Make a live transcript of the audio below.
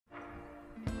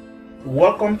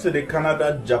Welcome to the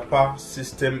Canada Japa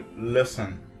system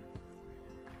lesson.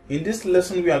 In this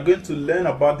lesson, we are going to learn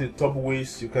about the top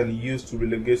ways you can use to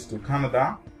relocate to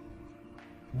Canada,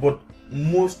 but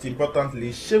most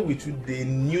importantly, share with you the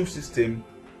new system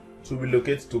to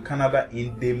relocate to Canada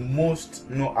in the most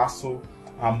no hassle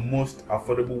and most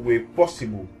affordable way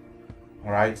possible.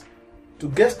 All right. To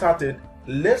get started,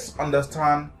 let's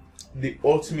understand the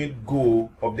ultimate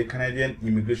goal of the Canadian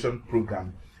immigration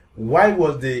program. Why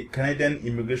was the Canadian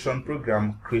immigration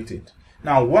program created?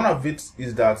 Now, one of it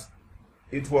is that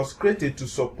it was created to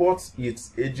support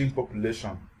its aging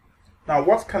population. Now,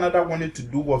 what Canada wanted to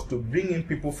do was to bring in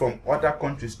people from other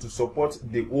countries to support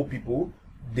the old people,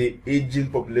 the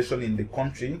aging population in the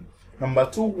country. Number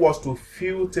two was to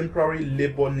fill temporary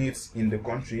labor needs in the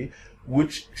country,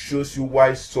 which shows you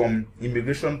why some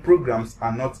immigration programs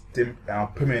are not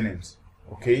permanent.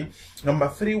 Okay. Number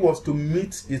three was to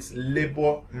meet its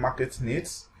labor market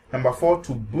needs. Number four,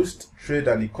 to boost trade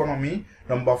and economy.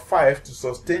 Number five, to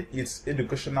sustain its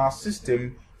educational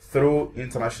system through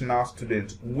international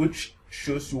students, which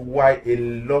shows you why a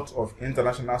lot of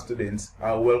international students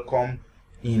are welcome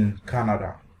in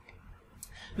Canada.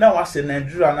 Now, as a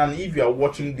Nigerian, and if you are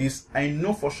watching this, I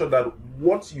know for sure that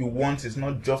what you want is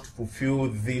not just to fulfill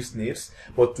these needs,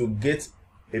 but to get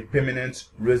a permanent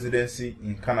residency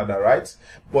in Canada, right?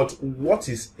 But what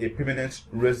is a permanent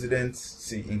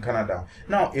residency in Canada?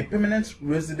 Now, a permanent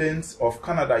resident of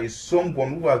Canada is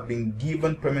someone who has been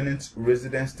given permanent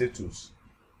resident status,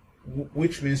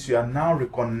 which means you are now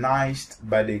recognized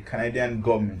by the Canadian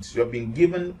government. You have been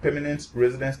given permanent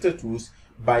resident status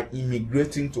by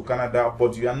immigrating to Canada,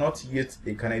 but you are not yet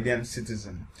a Canadian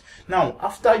citizen. Now,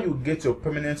 after you get your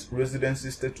permanent residency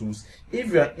status,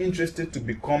 if you are interested to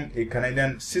become a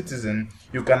Canadian citizen,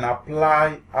 you can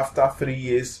apply after 3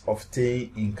 years of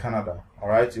staying in Canada. All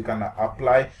right, you can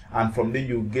apply, and from there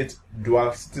you get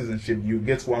dual citizenship. You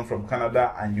get one from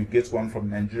Canada and you get one from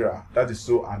Nigeria. That is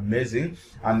so amazing.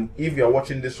 And if you are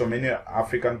watching this from any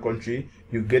African country,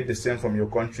 you get the same from your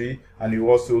country, and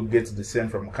you also get the same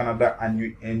from Canada, and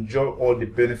you enjoy all the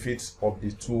benefits of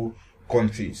the two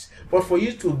countries. But for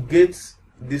you to get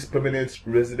this permanent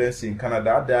residency in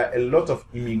Canada, there are a lot of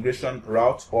immigration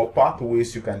routes or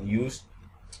pathways you can use.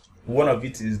 One of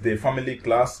it is the family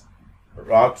class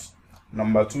route.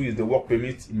 Number two is the work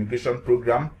permit immigration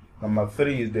program. Number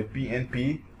three is the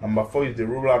PNP. Number four is the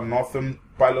rural northern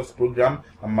pilots program.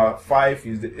 Number five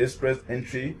is the express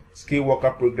entry, skilled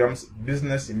worker programs,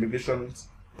 business immigration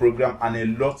program, and a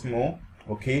lot more.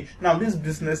 Okay, now this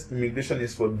business immigration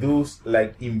is for those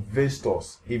like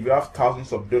investors. If you have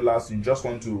thousands of dollars, you just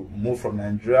want to move from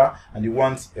Nigeria and you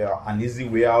want an easy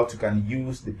way out, you can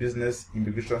use the business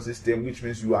immigration system, which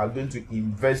means you are going to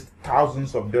invest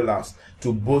thousands of dollars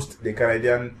to boost the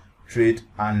Canadian trade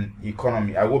and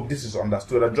economy. I hope this is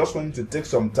understood. I just want to take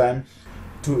some time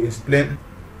to explain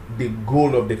the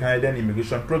goal of the Canadian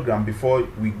immigration program before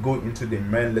we go into the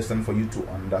main lesson for you to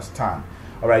understand.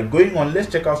 All right, going on,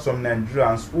 let's check out some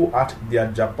Nigerians who had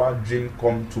their Japa dream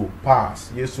come to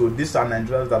pass. Yes, so these are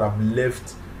Nigerians that have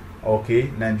left,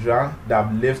 okay, Nigeria, that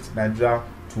have left Nigeria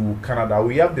to Canada.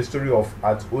 We have the story of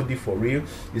at OD for real.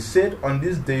 He said, on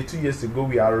this day 2 years ago,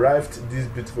 we arrived this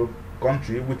beautiful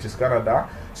country, which is Canada.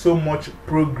 So much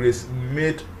progress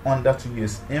made under 2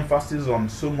 years. Emphasis on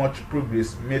so much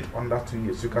progress made under 2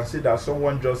 years. You can see that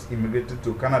someone just immigrated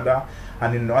to Canada,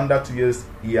 and in under 2 years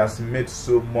he has made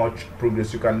so much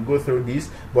progress. You can go through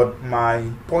this, but my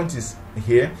point is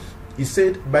here. He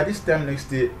said, by this time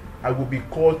next year I will be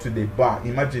called to the bar.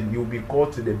 Imagine, you will be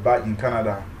called to the bar in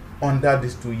Canada under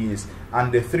these 2 years,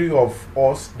 and the three of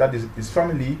us, that is his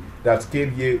family that came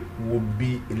here, would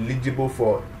be eligible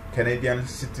for Canadian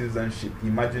citizenship.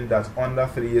 Imagine that under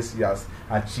 3 years he has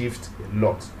achieved a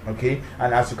lot. Okay,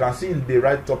 and as you can see in the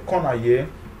right top corner here,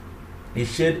 he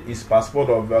shared his passport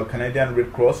of Canadian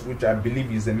Red Cross, which I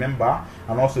believe is a member,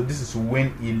 and also this is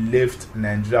when he left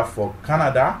Nigeria for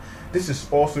Canada. This is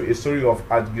also a story of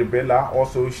Adgribella.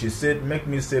 Also, she said, make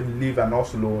me safe, live and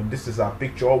also this is a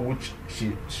picture which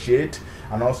she shared,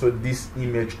 and also this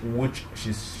image which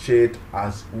she shared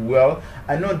as well.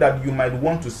 I know that you might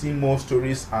want to see more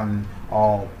stories and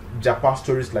Japa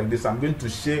stories like this. I'm going to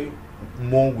share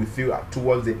more with you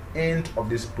towards the end of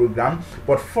this program,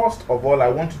 but first of all I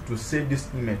want you to save this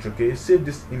image. Okay, save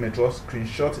this image or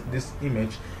screenshot this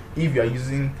image if you are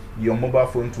using your mobile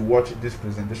phone to watch this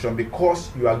presentation,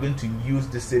 because you are going to use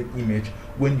the same image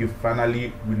when you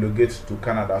finally relocate to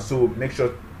Canada. So make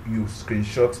sure you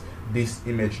screenshot this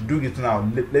image. Do it now.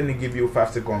 Let me give you 5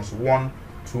 seconds. 1,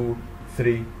 2,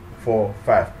 3, 4,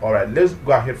 5. All right, let's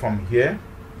go ahead from here.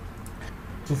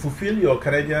 to fulfill your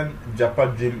Canadian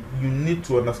Japa dream, you need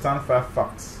to understand 5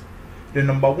 facts. The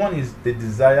number 1 is the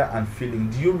desire and feeling.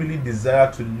 Do you really desire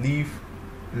to leave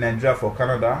Nigeria for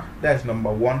Canada? That is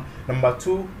number 1. Number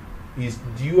 2 is,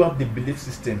 do you have the belief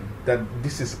system that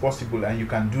this is possible and you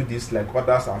can do this like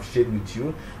others have shared with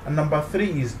you? And number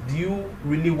 3 is, do you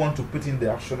really want to put in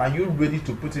the action? Are you ready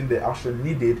to put in the action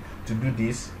needed to do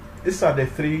this? These are the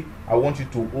 3 I want you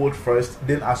to hold first.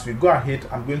 Then as we go ahead,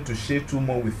 I'm going to share 2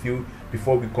 more with you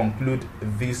before we conclude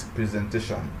this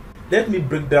presentation. Let me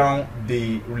break down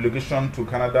the relocation to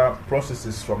Canada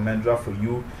processes from Nigeria for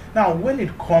you. Now, when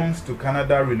it comes to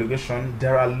Canada relocation,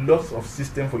 there are lots of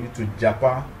systems for you to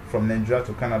Japa from Nigeria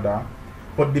to Canada.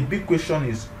 But the big question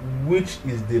is, which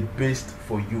is the best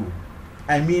for you?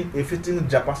 I mean, a fitting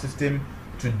Japa system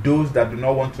to those that do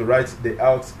not want to write the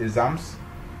IELTS exams.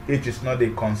 Age is not a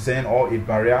concern or a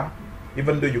barrier,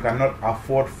 even though you cannot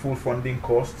afford full funding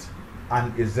costs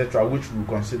and etc., which we'll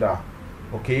consider.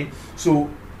 Okay, so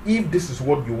if this is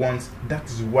what you want, that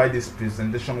is why this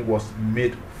presentation was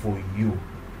made for you.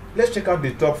 Let's check out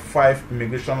the top 5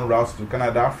 immigration routes to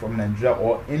Canada from Nigeria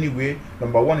or anywhere.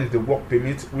 Number 1 is the work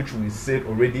permit, which we said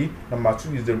already. Number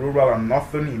 2 is the rural and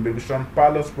northern immigration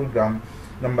pilot program.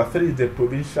 Number 3 is the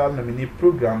provincial nominee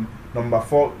program. Number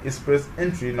 4, express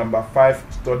entry. Number 5,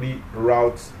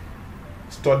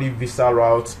 study visa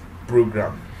route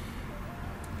program.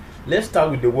 Let's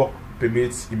start with the work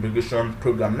permit immigration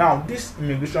program. Now, this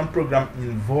immigration program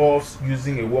involves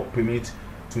using a work permit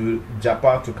to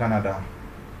Japa to Canada.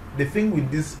 The thing with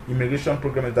this immigration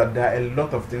program is that there are a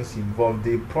lot of things involved.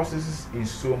 The process is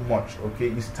so much, okay,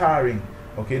 it's tiring,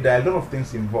 okay, there are a lot of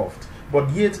things involved. But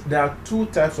yet there are 2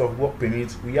 types of work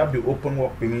permits. We have the open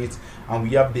work permit and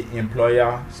we have the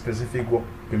employer specific work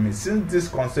permit. Since this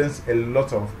concerns a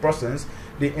lot of persons,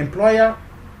 the employer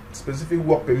specific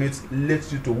work permit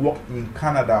lets you to work in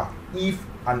Canada if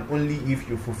and only if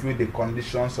you fulfill the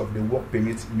conditions of the work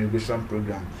permit immigration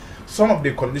program. Some of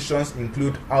the conditions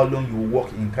include how long you will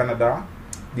work in Canada,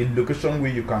 the location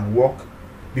where you can work.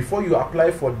 Before you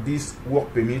apply for this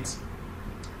work permit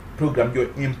program,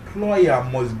 your employer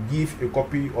must give a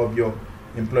copy of your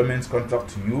employment contract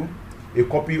to you, a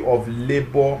copy of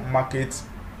labor market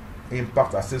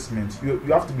impact assessment. You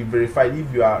have to be verified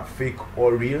if you are fake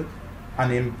or real.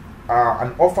 An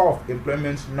offer of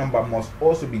employment number must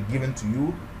also be given to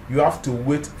you. You have to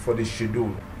wait for the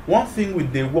schedule. One thing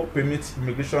with the work permit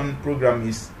immigration program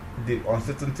is the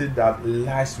uncertainty that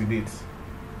lies with it.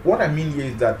 What I mean here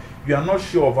is that you are not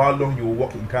sure of how long you will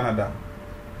work in Canada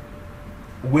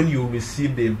when you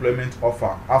receive the employment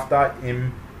offer after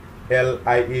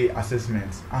MLIA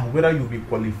assessment and whether you'll be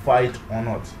qualified or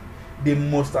not. The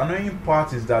most annoying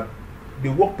part is that the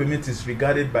work permit is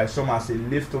regarded by some as a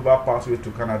leftover pathway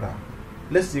to Canada.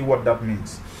 Let's see what that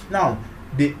means. Now,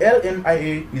 the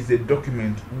LMIA is a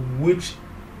document which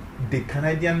the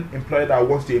Canadian employer that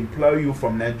wants to employ you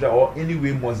from Nigeria or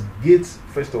anywhere must get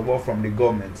first of all from the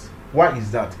government. Why is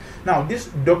that? Now, this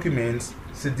document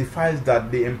certifies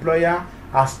that the employer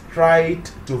has tried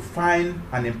to find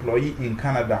an employee in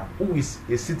Canada who is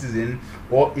a citizen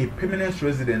or a permanent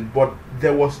resident, but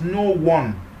there was no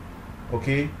one,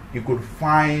 okay, you could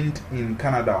find in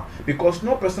Canada. Because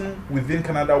no person within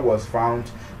Canada was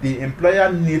found, the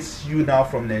employer needs you now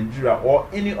from Nigeria or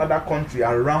any other country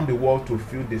around the world to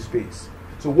fill the space.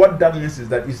 So what that means is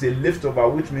that it's a leftover,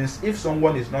 which means if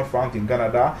someone is not found in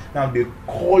Canada, now they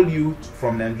call you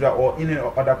from Nigeria or any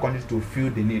other country to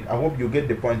fill the need. I hope you get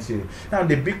the point here. Now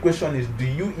the big question is, do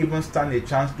you even stand a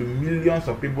chance to millions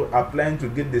of people applying to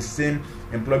get the same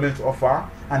employment offer?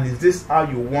 And is this how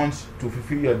you want to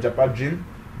fulfill your Japa dream?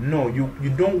 No, you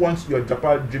don't want your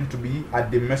Japa dream to be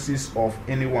at the mercies of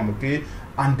anyone, okay?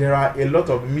 And there are a lot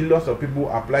of millions of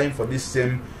people applying for this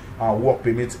same work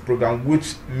permit program,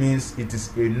 which means it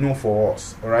is a no for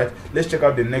us. All right, let's check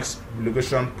out the next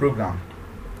relocation program.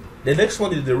 The next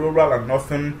one is the rural and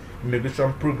northern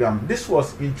immigration program. This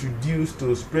was introduced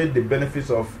to spread the benefits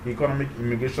of economic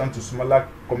immigration to smaller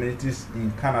communities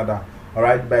in Canada, all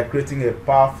right, by creating a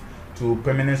path to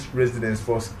permanent residence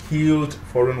for skilled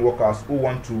foreign workers who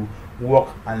want to work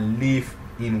and live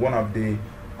in one of the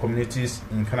communities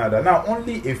in Canada. Now,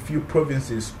 only a few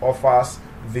provinces offers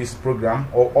this program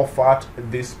or offered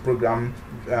this program,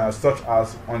 such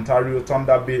as Ontario,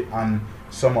 Thunder Bay, and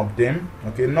some of them.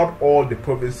 Okay, not all the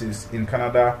provinces in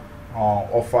Canada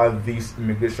offer this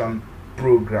immigration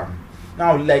program.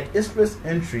 Now, like express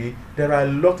entry, there are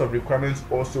a lot of requirements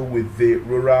also with the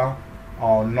rural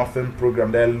northern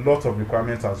program. There are a lot of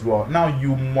requirements as well. Now,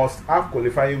 you must have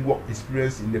qualifying work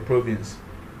experience in the province.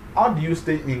 How do you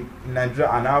stay in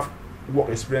Nigeria and have work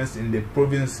experience in the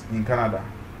province in Canada?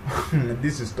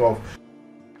 This is tough.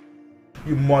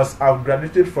 You must have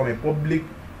graduated from a public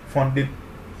funded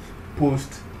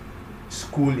post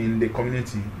school in the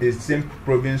community, the same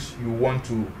province you want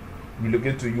to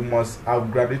relocate to. You must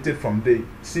have graduated from there.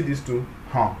 See these two?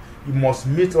 You must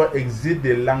meet or exceed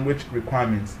the language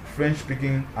requirements, French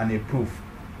speaking and a proof.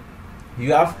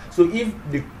 You have, so if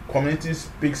the community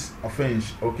speaks French,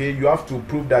 okay, you have to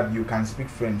prove that you can speak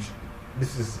French.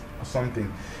 This is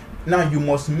something. Now you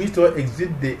must meet or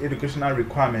exceed the educational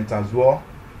requirements as well.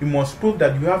 You must prove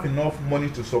that you have enough money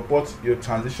to support your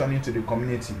transition into the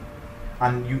community,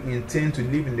 and you intend to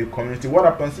live in the community. What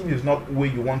happens if it's not where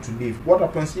you want to live? What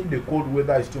happens if the cold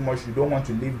weather is too much, you don't want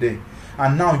to live there?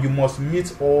 And now you must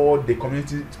meet all the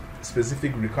community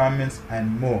specific requirements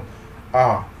and more.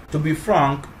 To be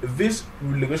frank, this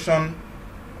relocation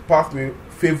pathway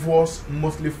favors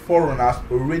mostly foreigners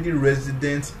already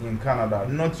resident in Canada,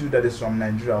 not you that is from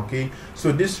Nigeria, okay?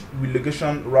 So this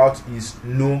relocation route is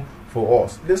no for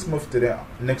us. Let's move to the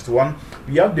next one.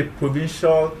 We have the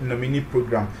Provincial Nominee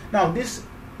program. Now this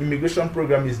immigration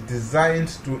program is designed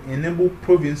to enable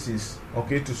provinces,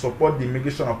 okay, to support the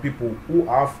immigration of people who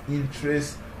have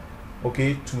interest,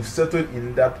 okay, to settle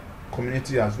in that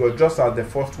community as well, just as the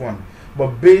first one.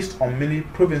 But based on many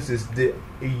provinces, they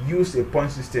use a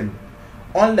point system.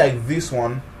 Unlike this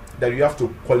one that you have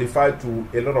to qualify to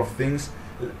a lot of things,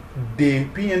 the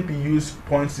PNP use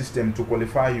point system to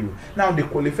qualify you. Now the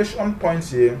qualification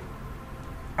points here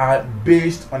are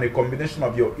based on a combination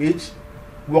of your age,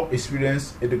 work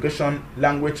experience, education,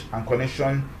 language, and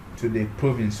connection to the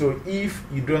province. So if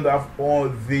you don't have all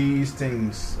these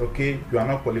things, okay, you are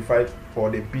not qualified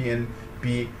for the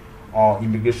PNP or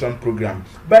immigration program.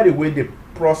 By the way, the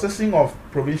processing of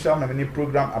provincial nominee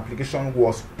program application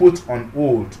was put on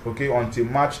hold, okay, until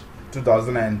March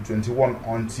 2021,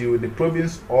 until the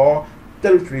province or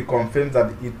territory confirms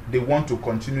that they want to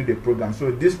continue the program.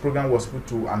 So this program was put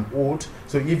to an hold.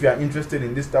 So if you are interested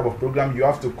in this type of program, you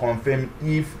have to confirm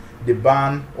if the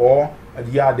ban or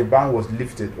the ban was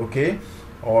lifted, okay?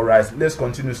 All right, let's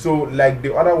continue. So like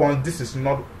the other ones, this is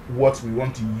not what we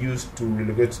want to use to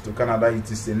relocate to Canada.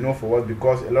 It is a no for us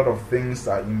because a lot of things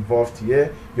are involved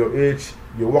here. Your age,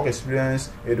 your work experience,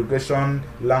 education,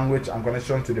 language, and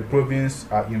connection to the province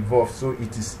are involved. So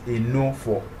it is a no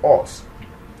for us.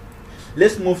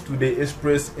 Let's move to the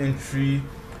express entry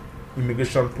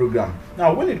immigration program.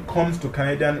 Now when it comes to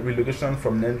Canadian relocation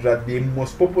from Naija, the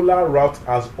most popular route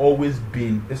has always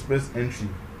been express entry.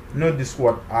 Note this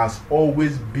word, has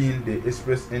always been the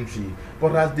express entry,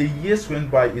 but as the years went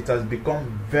by, it has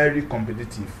become very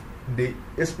competitive. The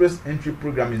express entry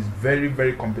program is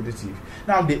very competitive.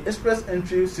 Now the express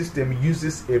entry system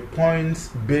uses a points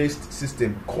based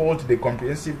system called the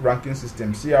comprehensive ranking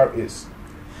system, CRS.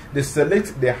 They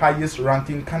select the highest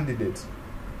ranking candidates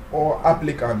or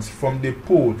applicants from the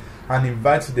pool and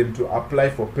invite them to apply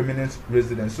for permanent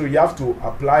residence. So you have to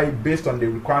apply based on the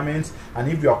requirements, and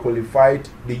if you are qualified,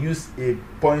 they use a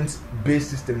points-based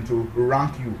system to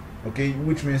rank you, okay,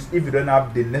 which means if you don't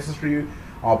have the necessary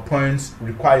points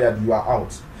required, you are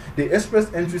out. The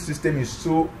express entry system is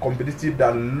so competitive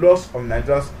that lots of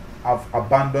Nigerians have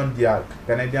abandoned their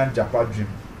Canadian Japa dream.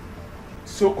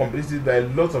 So competitive that a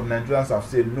lot of Nigerians have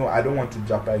said, no, I don't want to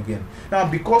Japa again. Now,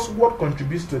 because what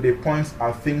contributes to the points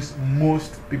are things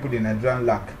most people in Nigeria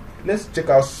lack. Let's check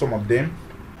out some of them.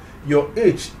 Your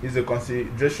age is a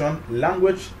consideration,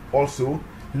 language also,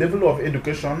 level of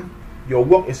education, your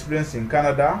work experience in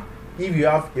Canada, if you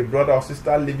have a brother or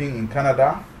sister living in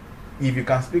Canada, if you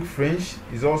can speak French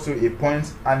is also a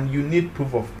point, and you need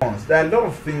proof of funds. There are a lot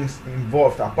of things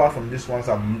involved apart from these ones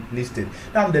I've listed.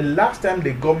 Now, the last time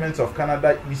the government of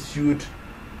Canada issued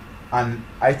an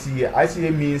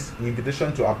ITA means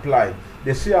invitation to apply,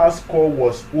 the CR score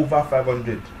was over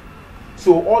 500.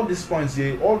 So all these points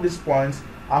here, all these points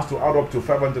has to add up to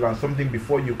 500 and something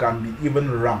before you can be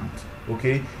even ranked.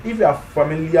 Okay, if you are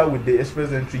familiar with the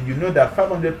express entry, you know that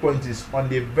 500 points is on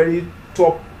the very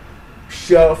top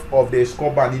shelf of the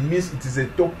score band. It means it is a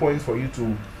top point for you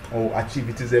to achieve.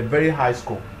 It is a very high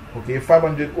score. Okay,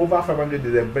 500 over 500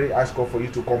 is a very high score for you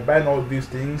to combine all these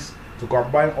things. To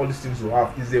combine all these things you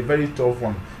have is a very tough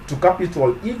one. To cap it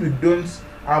all, if you don't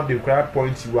have the required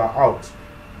points, you are out.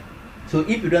 So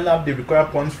if you don't have the required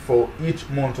points for each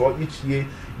month or each year,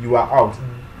 you are out.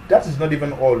 That is not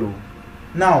even all.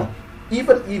 Now,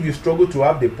 even if you struggle to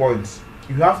have the points,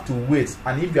 you have to wait,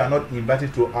 and if you are not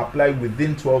invited to apply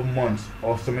within 12 months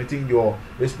of submitting your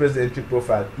express entry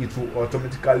profile, it will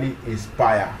automatically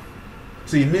expire.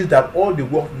 So it means that all the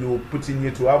work you put in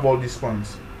here to have all these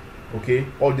points okay,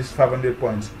 all these 500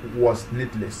 points was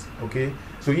needless. Okay,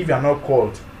 so if you are not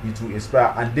called, it will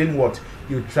expire, and then what?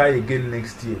 You try again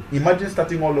next year. Imagine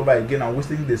starting all over again and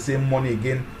wasting the same money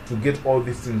again to get all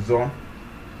these things done,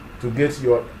 to get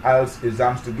your IELTS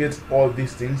exams, to get all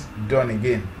these things done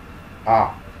again.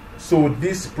 So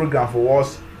this program for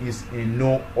us is a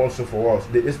no also for us.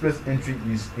 The express entry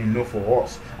is a no for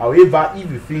us. However,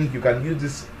 if you think you can use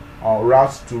this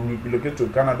route to relocate to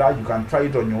Canada, you can try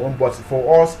it on your own, but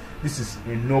for us this is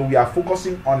a no. We are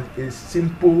focusing on a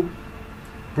simple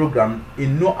program, a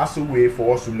no hassle way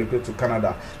for us to relocate to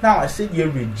Canada. Now I say here,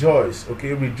 rejoice,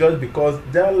 okay, rejoice, because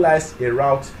there lies a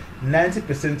route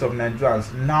 90% of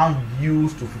Nigerians now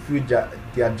use to fulfill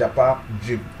their Japa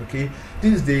dream. Okay,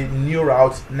 this is the new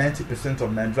route 90%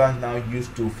 of Nigerians now use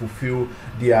to fulfill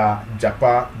their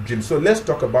Japa dream. So let's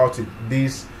talk about it,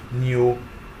 this new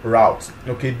route.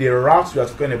 Okay, the route we are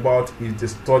talking about is the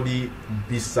study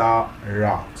visa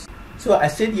route. So I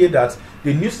said here that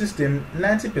the new system,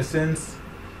 90%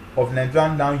 of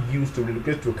Nigerians now use to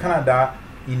relocate to Canada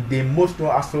in the most no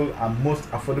hassle and most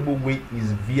affordable way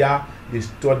is via the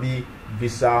study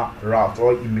visa route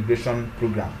or immigration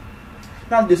program.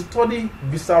 Now the study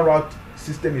visa route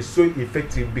system is so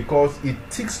effective because it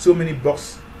ticks so many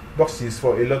boxes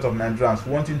for a lot of Nigerians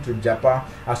wanting to Japa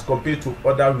as compared to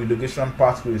other relocation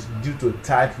pathways due to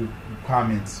tight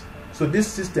requirements. So this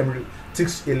system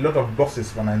ticks a lot of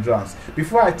boxes for Nigerians.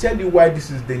 Before I tell you why this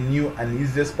is the new and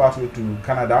easiest pathway to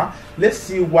Canada, let's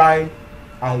see why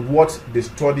and what the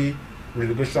study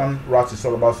relocation route is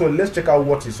all about. So let's check out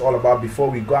what it's all about before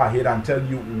we go ahead and tell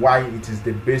you why it is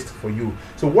the best for you.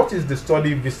 So what is the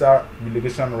study visa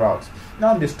relocation route?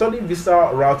 Now the study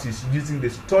visa route is using the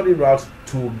study route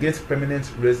to get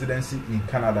permanent residency in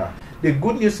Canada. The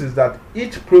good news is that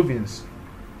each province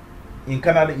in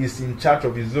Canada is in charge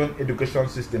of its own education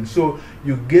system, so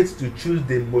you get to choose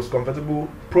the most comfortable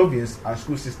province and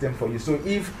school system for you. So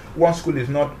if one school is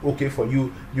not okay for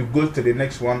you, you go to the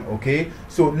next one. Okay,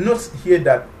 so note here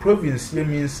that province here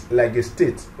means like a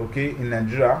state. Okay, in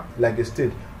Nigeria, like a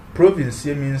state. Province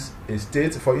here means a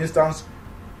state. For instance,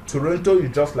 Toronto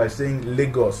is just like saying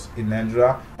Lagos in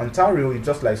Nigeria. Ontario is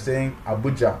just like saying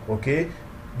Abuja. Okay,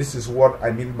 this is what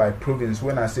I mean by province.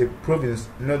 When I say province,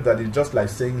 note that it's just like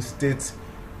saying state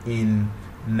in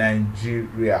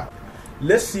Nigeria.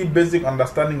 Let's see basic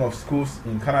understanding of schools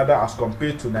in Canada as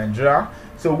compared to Nigeria.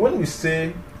 So when we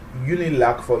say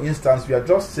UNILAC, for instance, we are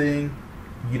just saying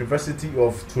University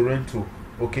of Toronto.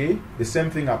 Okay, the same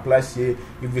thing applies here.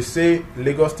 If we say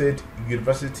Lagos State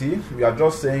University, we are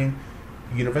just saying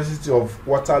University of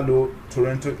Waterloo,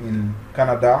 Toronto in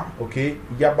Canada. Okay,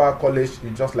 Yaba College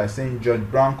is just like saying George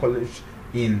Brown College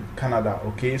in Canada.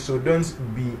 Okay, so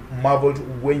don't be marveled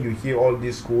when you hear all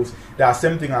these schools. They are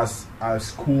same thing as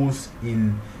schools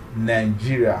in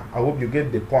Nigeria. I hope you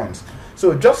get the point.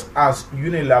 So just as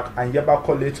UNILAC and Yaba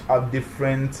College have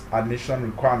different admission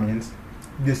requirements,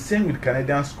 the same with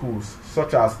Canadian schools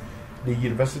such as the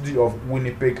University of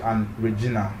Winnipeg and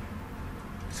Regina.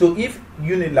 So if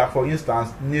UNILAC, for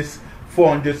instance, needs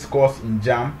 400 scores in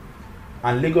JAM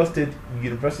and Lagos State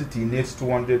University needs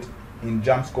 200 in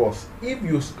JAM scores, if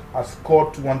you are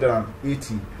scored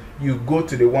 280, you go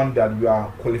to the one that you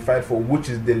are qualified for, which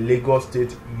is the Lagos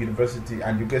State University,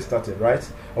 and you get started, right?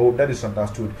 I hope that is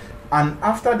understood. And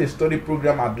after the study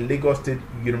program at Lagos State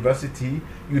University,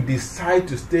 you decide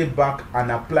to stay back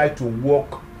and apply to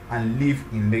work and live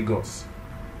in Lagos.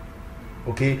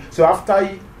 Okay, so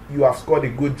after you have scored a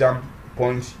good JAM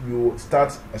points, you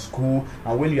start a school,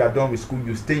 and when you are done with school,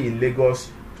 you stay in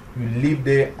Lagos, you live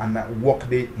there and work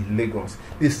there in Lagos.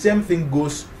 The same thing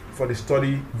goes for the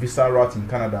study visa route in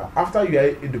Canada. After your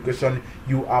education,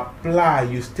 you apply,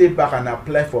 you stay back and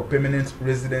apply for permanent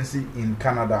residency in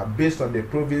Canada based on the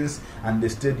province and the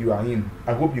state you are in.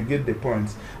 I hope you get the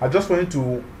points. I just wanted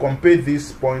to compare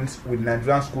these points with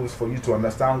Nigerian schools for you to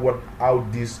understand how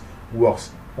this works,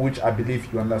 which I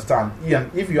believe you understand.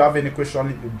 And if you have any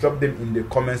question, you drop them in the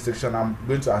comment section. I'm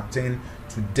going to attend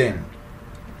to them.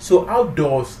 So how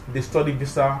does the study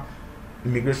visa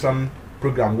immigration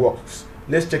program works?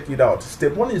 Let's check it out.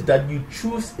 Step one is that you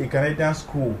choose a Canadian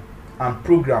school and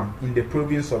program in the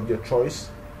province of your choice.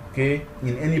 Okay,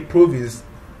 in any province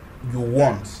you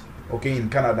want. Okay, in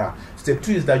Canada. Step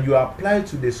two is that you apply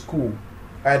to the school,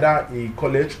 either a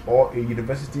college or a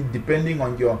university, depending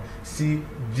on your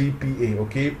CGPA,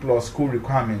 okay, plus school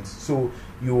requirements. So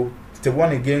step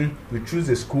one again, you choose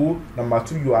a school. Number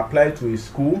two, you apply to a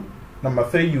school. Number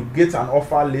three, you get an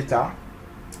offer letter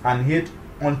and hit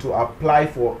on to apply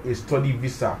for a study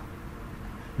visa.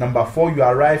 Number four, you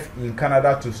arrive in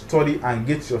Canada to study and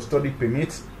get your study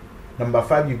permit. Number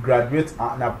five, you graduate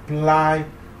and apply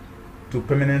to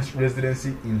permanent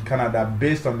residency in Canada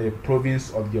based on the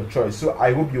province of your choice. So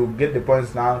I hope you get the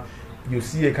points now. You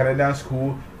see a Canadian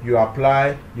school, you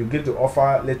apply, you get the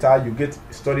offer letter, you get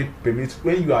study permit.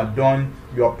 When you are done,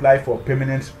 you apply for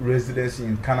permanent residency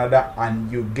in Canada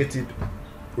and you get it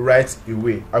right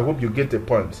away. I hope you get the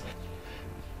point.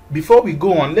 Before we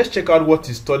go on, let's check out what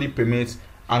is study permit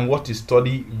and what is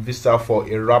study visa for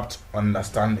a rapt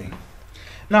understanding.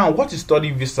 Now, what is study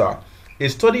visa? A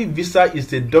study visa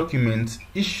is a document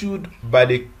issued by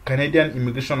the Canadian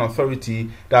Immigration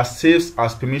Authority that serves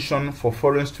as permission for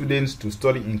foreign students to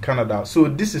study in Canada. So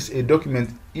this is a document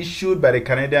issued by the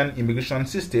Canadian immigration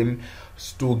system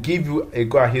to give you a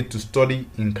go-ahead to study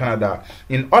in Canada.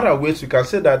 In other words, we can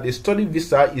say that the study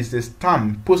visa is a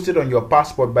stamp posted on your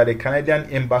passport by the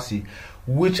Canadian Embassy,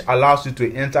 which allows you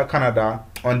to enter Canada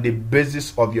on the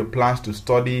basis of your plans to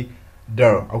study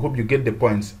there. I hope you get the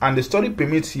points. And the study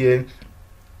permit here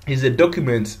is a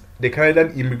document the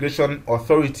Canadian Immigration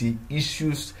Authority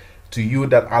issues to you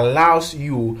that allows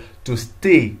you to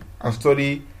stay and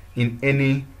study in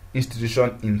any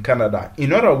institution in Canada.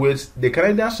 In other words, the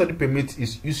Canadian study permit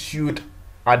is issued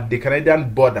at the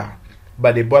Canadian border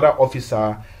by the border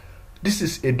officer. This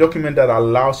is a document that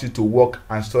allows you to work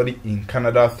and study in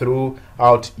Canada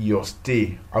throughout your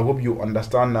stay. I hope you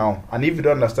understand now. And if you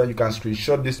don't understand, you can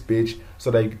screenshot this page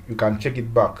so that you can check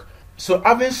it back. So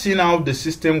having seen how the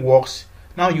system works,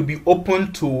 now you'll be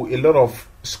open to a lot of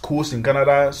schools in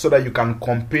Canada so that you can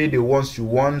compare the ones you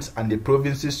want and the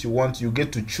provinces you want. You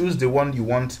get to choose the one you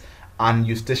want and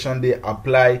you station there,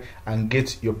 apply and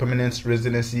get your permanent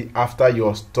residency after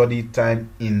your study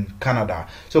time in Canada.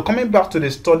 So coming back to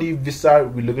the study visa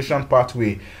relocation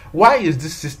pathway, why is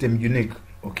this system unique?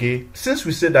 Okay, since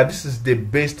we said that this is the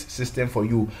best system for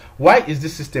you, why is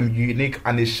this system unique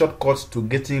and a shortcut to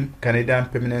getting Canadian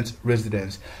permanent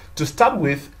residence? To start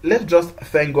with, let's just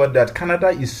thank God that Canada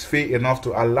is fair enough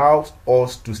to allow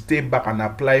us to stay back and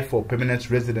apply for permanent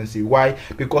residency. Why?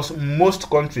 Because most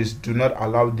countries do not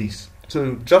allow this.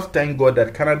 So just thank God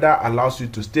that Canada allows you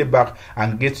to stay back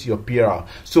and get your PR.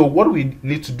 So what we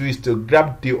need to do is to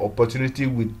grab the opportunity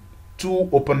with two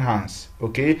open hands.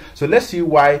 Okay, so let's see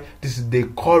why this is the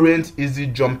current easy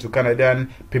jump to Canadian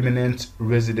permanent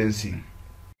residency.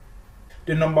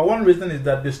 The number one reason is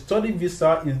that the study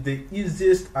visa is the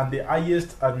easiest and the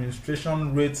highest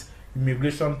administration rate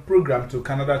immigration program to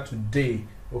Canada today.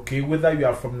 Okay, whether you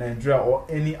are from Nigeria or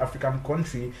any African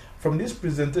country, from this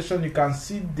presentation you can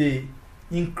see the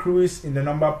increase in the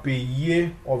number per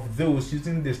year of those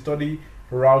using the study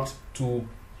route to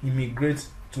immigrate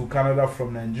to Canada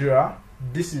from Nigeria.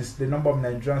 This is the number of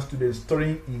Nigerian students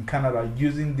studying in Canada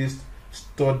using this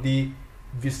study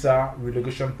visa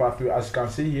relocation pathway. As you can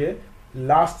see here,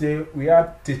 last year we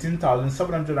had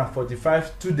 13,745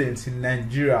 students in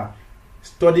Nigeria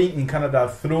studying in Canada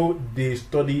through the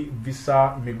study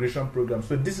visa immigration program.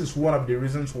 So this is one of the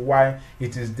reasons why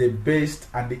it is the best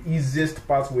and the easiest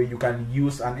pathway you can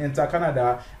use and enter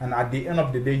Canada, and at the end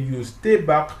of the day you stay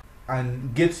back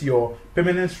and get your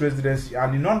permanent residency,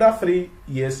 and in under 3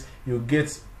 years you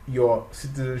get your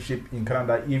citizenship in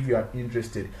Canada if you are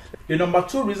interested. The number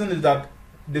two reason is that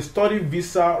the study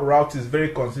visa route is very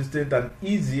consistent and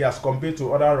easy as compared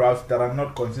to other routes that are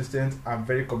not consistent and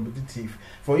very competitive.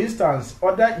 For instance,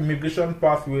 other immigration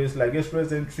pathways like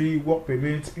express entry, work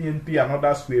permits, PNP and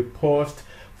others were paused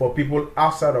for people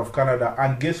outside of Canada,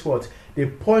 and guess what? The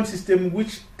point system,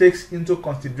 which takes into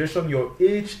consideration your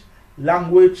age,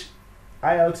 language,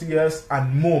 IELTS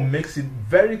and more, makes it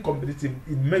very competitive.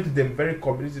 It makes them very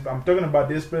competitive. I'm talking about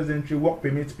the express entry, work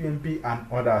permit, PNP and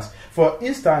others. For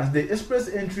instance, the express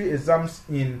entry exams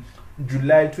in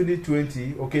July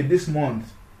 2020, okay, this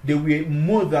month, there were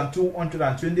more than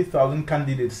 220,000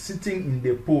 candidates sitting in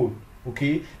the poll,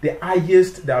 okay, the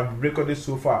highest that I've recorded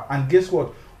so far. And guess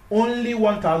what? Only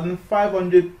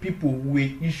 1,500 people were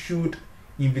issued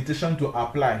invitation to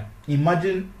apply.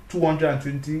 Imagine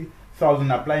 220,000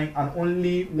 applying and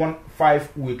only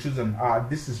 1,500 were chosen.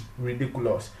 This is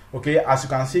ridiculous. Okay, as you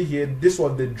can see here, this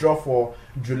was the draw for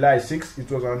July 6th.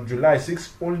 It was on July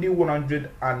 6th. Only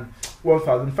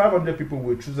 1,500 people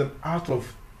were chosen out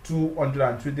of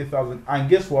 220,000. And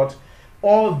guess what?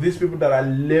 All these people that are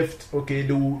left, okay,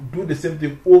 they will do the same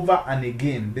thing over and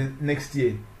again the next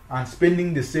year, and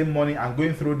spending the same money and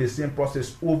going through the same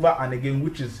process over and again,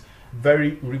 which is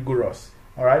very rigorous.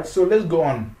 All right, so let's go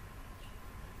on.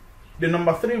 The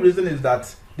number three reason is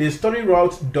that the study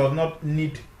route does not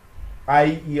need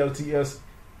IELTS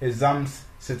exams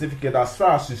certificate as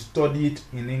far as you study it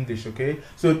in English. Okay,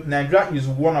 so Nigeria is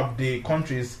one of the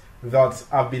countries that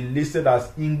have been listed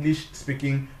as English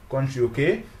speaking country.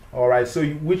 Okay, all right, so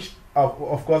which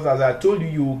of course, as I told you,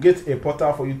 you will get a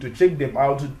portal for you to check them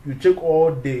out. You check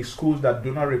all the schools that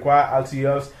do not require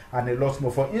RTLs and a lot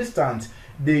more. For instance,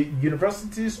 the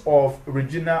universities of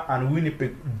Regina and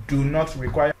Winnipeg do not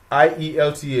require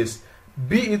IELTS.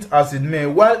 Be it as it may,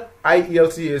 while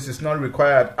IELTS is not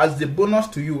required, as the bonus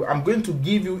to you, I'm going to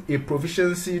give you a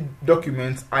proficiency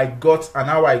document I got and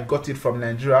how I got it from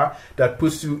Nigeria that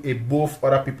puts you above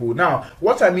other people. Now,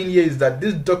 what I mean here is that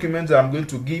this document that I'm going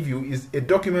to give you is a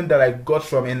document that I got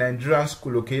from a Nigerian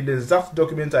school, okay? The exact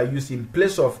document I used in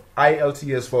place of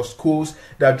IELTS for schools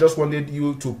that just wanted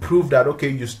you to prove that, okay,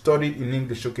 you studied in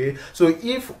English, okay? So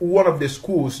if one of the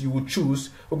schools you would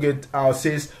choose, okay,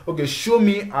 says, okay, show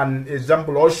me an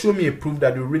example or show me a proof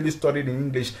that you really studied in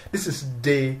English, this is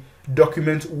the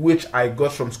document which I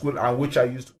got from school and which I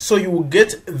used. So you will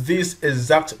get this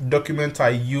exact document I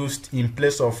used in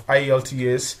place of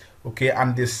IELTS, okay,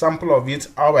 and the sample of it,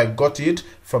 how I got it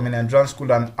from a Nigerian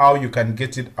school and how you can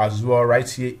get it as well right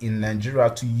here in Nigeria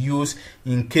to use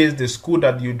in case the school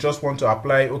that you just want to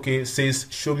apply, okay, says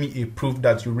show me a proof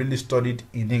that you really studied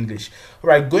in English. All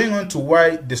right, going on to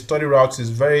why the study route is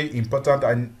very important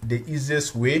and the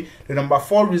easiest way. The number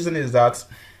 4 reason is that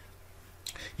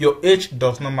your age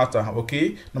does not matter,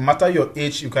 okay? No matter your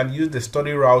age, you can use the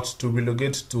study route to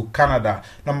relocate to Canada.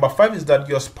 Number 5 is that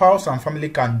your spouse and family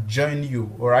can join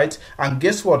you, all right? And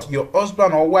guess what? Your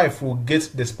husband or wife will get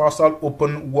the spousal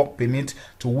open work permit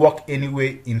to work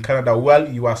anywhere in Canada while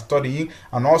you are studying,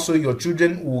 and also your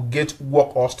children will get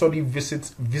work or study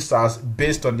visas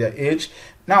based on their age.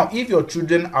 Now, if your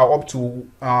children are up to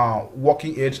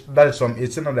working age, that is from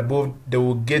 18 and above, they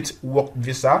will get work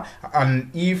visa,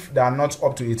 and if they are not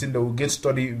up to 18, they will get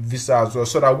study visa as well,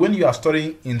 so that when you are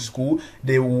studying in school,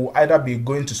 they will either be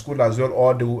going to school as well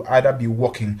or they will either be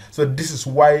working. So this is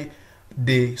why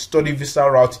the study visa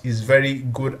route is very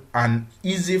good and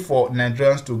easy for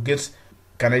Nigerians to get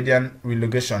Canadian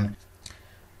relocation.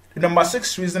 The number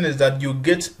 6 reason is that you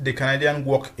get the Canadian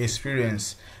work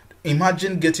experience.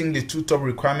 Imagine getting the 2 top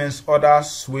requirements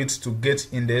others wait to get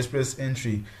in the express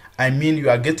entry. I mean, you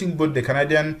are getting both the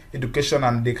Canadian education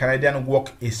and the Canadian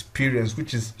work experience,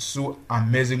 which is so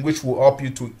amazing, which will help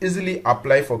you to easily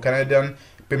apply for Canadian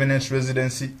permanent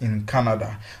residency in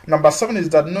Canada. Number 7 is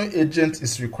that no agent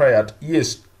is required.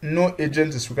 Yes, no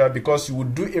agent is required because you will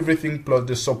do everything plus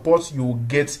the support you will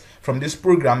get from this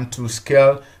program to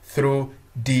scale through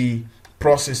the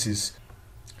processes.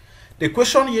 The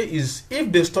question here is,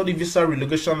 if the study visa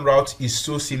relocation route is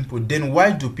so simple, then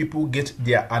why do people get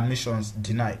their admissions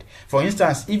denied? For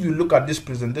instance, if you look at this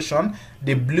presentation,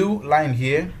 the blue line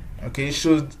here, okay,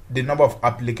 shows the number of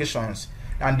applications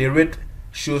and the red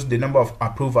shows the number of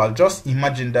approval. Just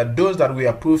imagine that those that were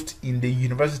approved in the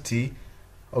university,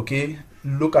 okay,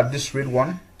 look at this red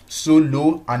one, so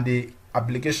low, and the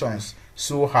applications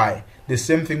so high. The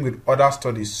same thing with other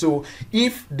studies. So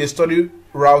if the study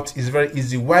route is very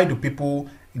easy, why do people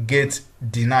get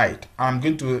denied? I'm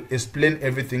going to explain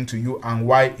everything to you and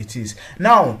why it is.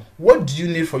 Now, what do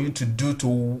you need for you to do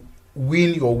to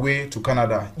win your way to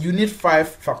Canada? You need 5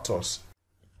 factors.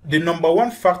 The number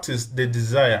 1 factor is the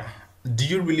desire. Do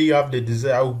you really have the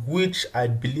desire? Which I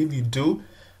believe you do,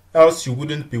 else you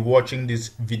wouldn't be watching this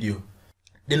video.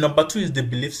 The number 2 is the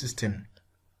belief system.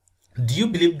 Do you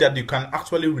believe that you can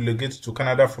actually relocate to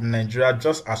Canada from Nigeria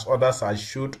just as others have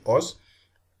showed us?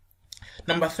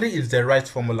 Number 3 is the right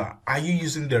formula. Are you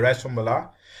using the right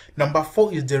formula? Number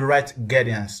 4 is the right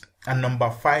guidance. And number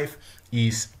 5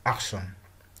 is action.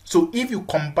 So if you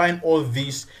combine all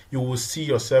these, you will see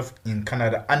yourself in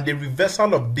Canada. And the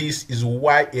reversal of this is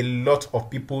why a lot of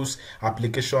people's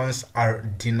applications are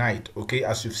denied. Okay,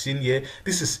 as you've seen here,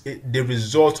 this is the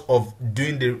result of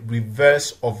doing the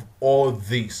reverse of all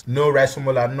this. No right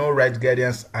formula, no right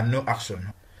guidance, and no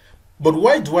action. But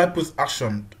why do I put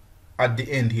action at the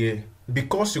end here?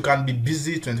 Because you can be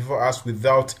busy 24 hours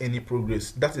without any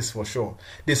progress. That is for sure.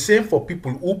 The same for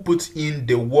people who put in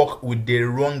the work with the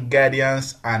wrong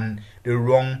guidance and the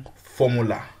wrong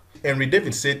formula. Henry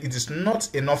David said, it is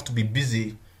not enough to be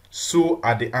busy, so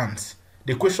are the ants.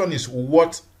 The question is,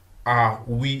 what are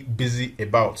we busy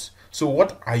about? So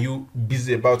what are you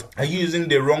busy about? Are you using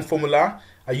the wrong formula?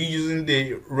 Are you using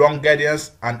the wrong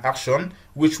guidance and action,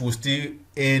 which will still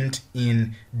end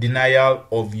in denial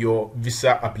of your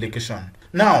visa application?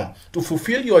 Now, to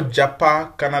fulfill your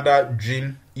Japa Canada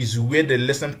dream is where the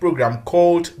lesson program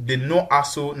called the No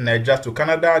Hassle Naija to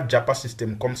Canada Japa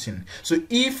system comes in. So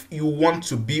if you want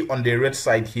to be on the red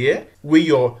side here, where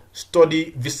your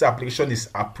study visa application is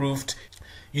approved,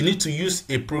 you need to use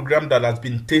a program that has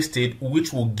been tested,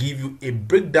 which will give you a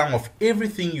breakdown of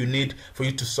everything you need for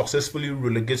you to successfully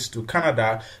relocate to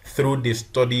Canada through the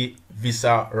study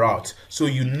visa route. So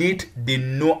you need the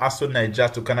No Hassle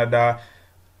Naija to Canada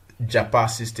Japa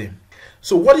system.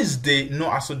 So what is the No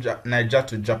Hassle Naija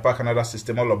to Japa Canada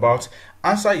system all about?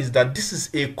 Answer is that this is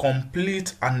a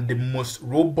complete and the most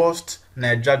robust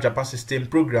Naija Japa system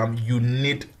program you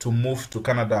need to move to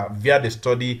Canada via the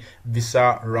study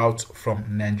visa route from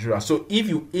Nigeria. So if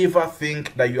you ever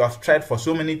think that you have tried for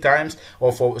so many times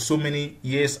or for so many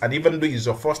years, and even though it's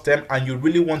your first time and you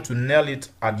really want to nail it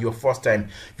at your first time,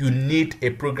 you need a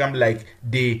program like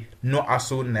the No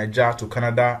Hassle Naija to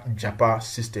Canada Japa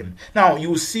system. Now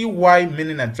you will see why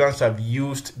many Nigerians have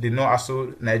used the No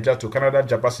Hassle Naija to Canada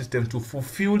Japa system to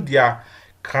fulfill their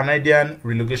Canadian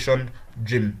relocation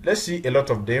dream. Let's see a lot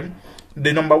of them.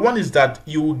 The number one is that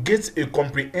you will get a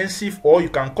comprehensive, or you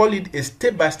can call it a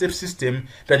step-by-step system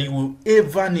that you will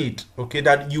ever need, okay,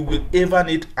 that you will ever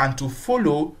need and to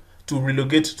follow to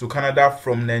relocate to Canada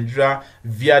from Nigeria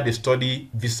via the study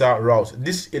visa route.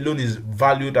 This alone is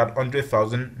valued at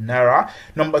 100,000 naira.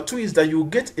 Number two is that you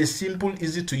get a simple,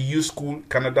 easy to use school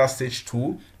Canada search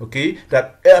tool, okay,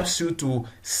 that helps you to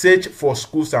search for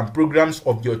schools and programs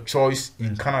of your choice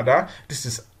in Canada. This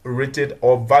is rated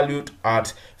or valued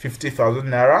at 50,000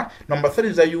 naira. Number three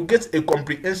is that you get a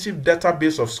comprehensive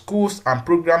database of schools and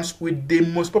programs with the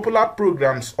most popular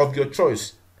programs of your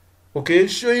choice, okay,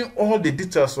 showing all the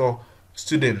details of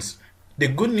students. The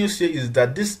good news here is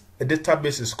that this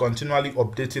database is continually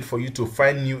updated for you to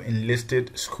find new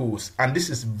enlisted schools, and this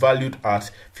is valued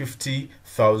at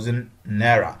 50,000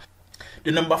 naira.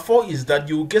 The number four is that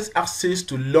you get access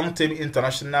to long-term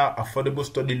international affordable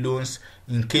study loans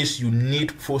in case you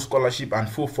need full scholarship and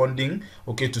full funding,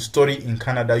 okay, to study in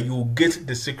Canada. You get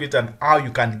the secret and how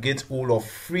you can get all of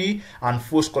free and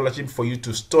full scholarship for you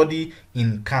to study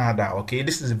in Canada, okay.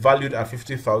 This is valued at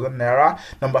 50,000 naira.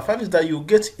 Number five is that you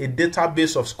get a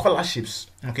database of scholarships,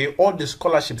 okay, all the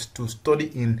scholarships to study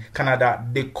in Canada,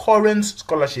 the current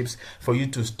scholarships for you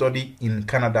to study in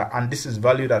Canada, and this is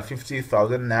valued at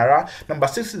 50,000 naira. Number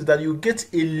six is that you get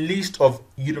a list of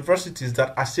universities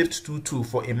that accept 2-2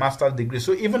 for a master's degree.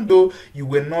 So even though you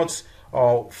were not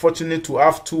fortunate to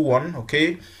have 2-1,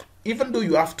 okay, even though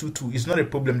you have 2-2, it's not a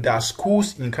problem. There are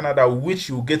schools in Canada which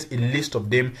you get a list of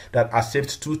them that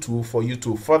accept 2-2 for you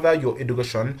to further your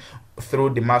education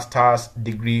through the master's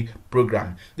degree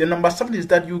program. The number seven is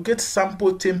that you get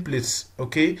sample templates,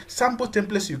 okay, sample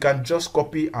templates you can just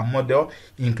copy and model,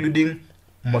 including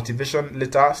motivation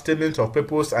letter, statement of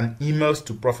purpose, and emails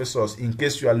to professors in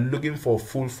case you are looking for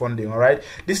full funding. All right,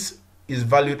 this is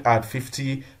valued at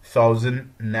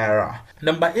 50,000 naira.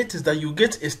 Number eight is that you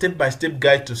get a step-by-step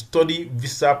guide to study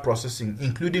visa processing,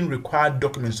 including required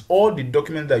documents, all the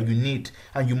documents that you need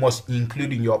and you must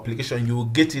include in your application. You will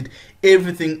get it,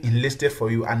 everything enlisted for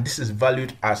you, and this is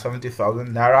valued at 70,000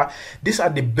 naira. These are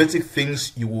the basic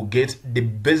things you will get, the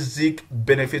basic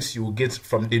benefits you will get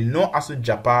from the No Hassle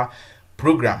Japa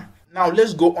program. Now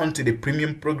let's go on to the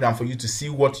premium program for you to see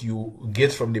what you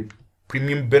get from the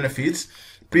premium benefits.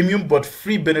 Premium but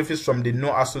free benefits from the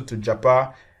No Hassle to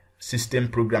Japa system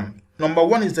program. Number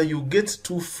one is that you get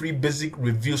 2 free basic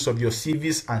reviews of your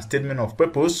CVs and statement of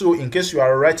purpose. So in case you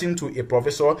are writing to a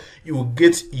professor, you will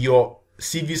get your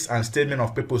CVs and statement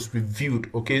of purpose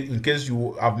reviewed, okay. In case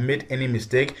you have made any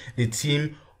mistake, the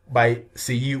team by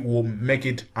CE will make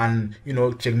it and, you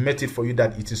know, checkmate it for you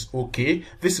that it is okay.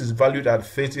 This is valued at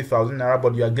 30,000 naira,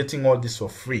 but you are getting all this for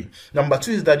free. Number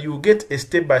two is that you get a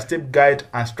step-by-step guide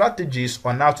and strategies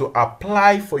on how to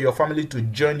apply for your family to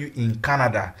join you in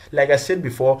Canada. Like I said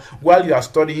before, while you are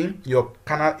studying, your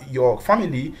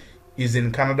family is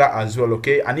in Canada as well,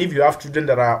 okay. And if you have children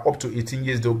that are up to 18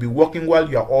 years, they'll be working while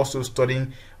you are also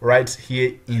studying right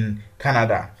here in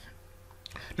Canada.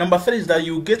 Number three is that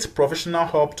you get professional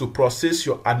help to process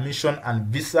your admission and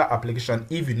visa application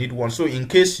if you need one. So in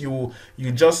case you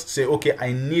just say, okay,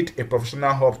 I need a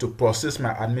professional help to process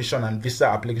my admission and visa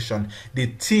application,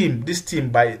 this team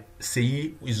by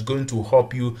CE is going to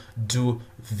help you do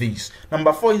this.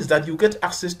 Number four is that you get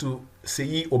access to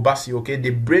CE Obasi, okay, the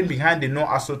brain behind the No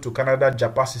Hassle to Canada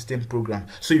Japa system program.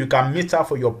 So you can meet her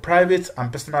for your private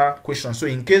and personal questions. So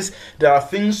in case there are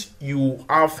things you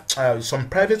have, some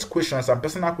private questions and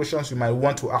personal questions you might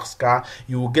want to ask her,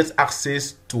 you will get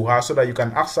access to her so that you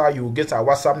can ask her. You will get her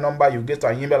WhatsApp number, you get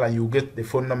her email, and you get the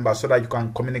phone number so that you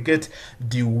can communicate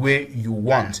the way you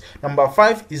want. Number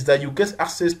five is that you get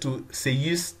access to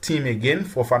CE's team again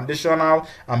for foundational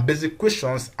and basic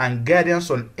questions and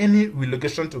guidance on any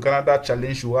relocation to Canada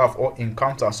challenge you have or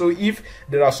encounter. So if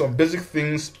there are some basic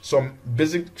things, some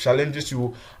basic challenges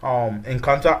you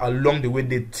encounter along the way,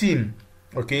 the team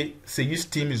Okay, Sei's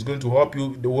team is going to help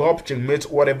you. They will help checkmate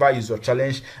whatever is your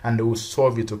challenge and they will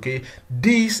solve it. Okay,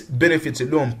 these benefits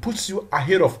alone puts you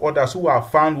ahead of others who are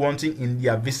found wanting in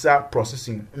their visa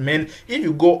processing. I mean, if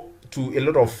you go to a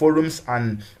lot of forums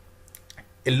and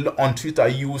on Twitter,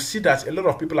 you will see that a lot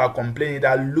of people are complaining, they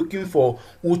are looking for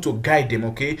who to guide them.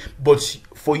 Okay, but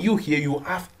for you here, you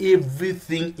have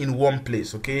everything in one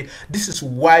place. Okay, this is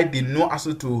why the no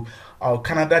hassle to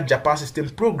Canada Japa system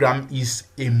program is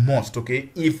a must. Okay,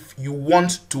 if you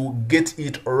want to get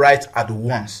it right at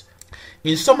once.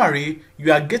 In summary,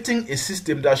 you are getting a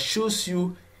system that shows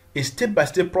you a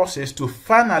step-by-step process to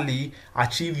finally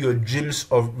achieve your dreams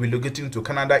of relocating to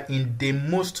Canada in the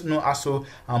most no hassle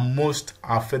and most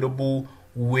affordable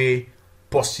way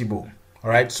possible. All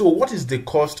right, so what is the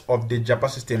cost of the Japa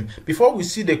system? Before we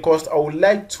see the cost, I would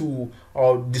like to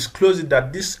disclose it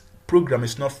that this program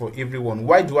is not for everyone.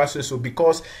 Why do I say so?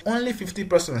 Because only 50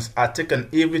 persons are taken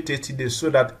every 30 days so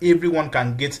that everyone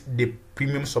can get the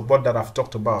premium support that I've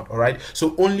talked about. All right,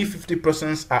 so only 50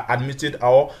 persons are admitted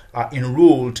or are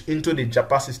enrolled into the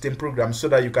Japa system program so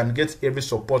that you can get every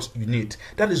support you need.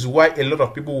 That is why a lot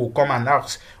of people will come and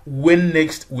ask, when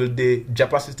next will the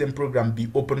Japa system program be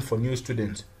open for new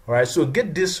students? All right, so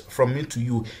get this from me to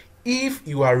you. If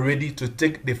you are ready to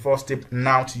take the first step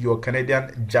now to your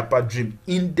Canadian Japa dream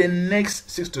in the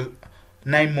next 6 to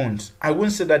 9 months, I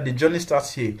won't say that the journey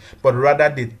starts here, but rather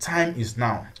the time is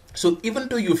now. So even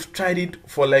though you've tried it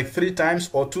for like 3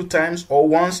 times or 2 times or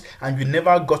once and you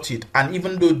never got it, and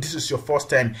even though this is your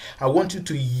first time, I want you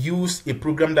to use a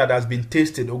program that has been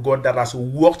tested, oh God, that has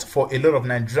worked for a lot of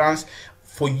Nigerians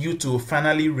for you to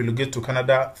finally relocate to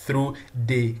Canada through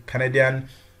the Canadian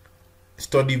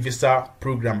study visa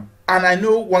program. And I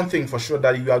know one thing for sure,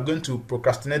 that you are going to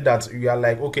procrastinate, that you are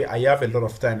like, okay, I have a lot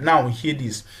of time. Now hear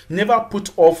this: never put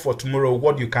off for tomorrow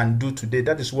what you can do today.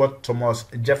 That is what Thomas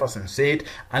Jefferson said.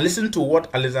 And listen to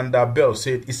what Alexander Bell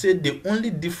said. He said the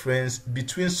only difference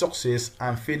between success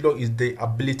and failure is the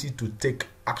ability to take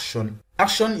action.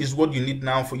 Action is what you need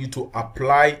now for you to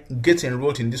apply, get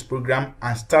enrolled in this program,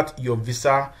 and start your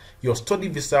visa, your study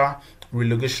visa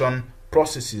relocation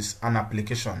processes and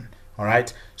application. All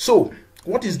right, so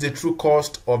what is the true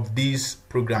cost of this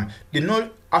program? The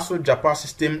no hassle Japa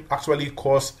system actually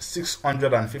costs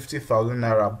 650,000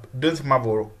 naira. Don't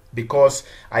marvel, because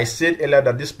I said earlier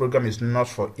that this program is not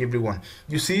for everyone.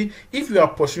 You see, if you are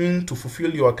pursuing to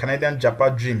fulfill your Canadian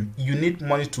Japa dream, you need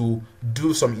money to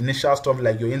do some initial stuff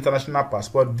like your international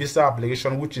passport, visa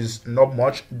application, which is not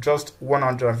much, just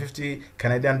 150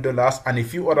 Canadian dollars, and a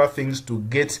few other things to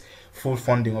get full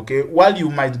funding. Okay, while you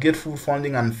might get full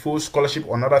funding and full scholarship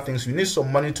on other things, you need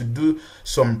some money to do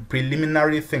some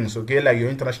preliminary things, okay, like your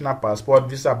international passport,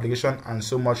 visa application, and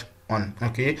so much on.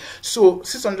 Okay, so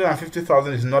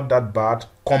 650,000 is not that bad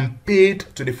compared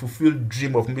to the fulfilled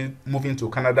dream of moving to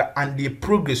Canada and the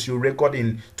progress you record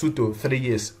in 2 to 3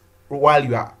 years while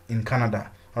you are in Canada.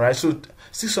 All right, so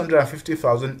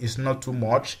 650,000 is not too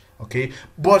much. Okay,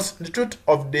 but the truth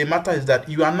of the matter is that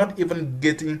you are not even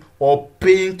getting or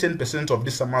paying 10% of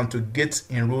this amount to get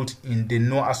enrolled in the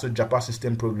no hassle Japa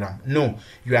system program. No,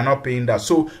 you are not paying that.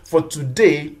 So for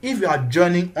today, if you are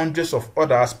joining hundreds of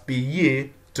others per year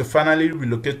to finally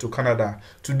relocate to Canada,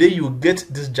 today you get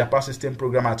this Japa system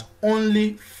program at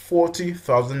only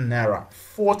 40,000 naira.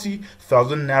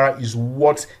 40,000 naira is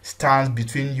what stands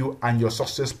between you and your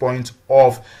success point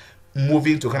of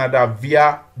moving to Canada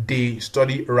via the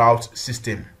study route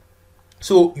system.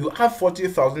 So you have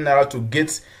 40,000 naira to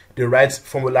get the right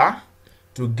formula,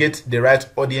 to get the right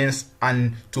audience,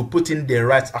 and to put in the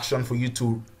right action for you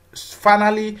to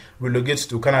finally relocate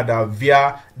to Canada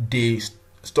via the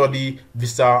study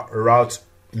visa route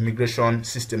immigration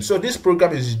system. So this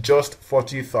program is just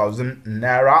 40,000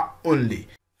 naira only.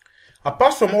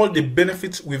 Apart from all the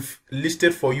benefits we've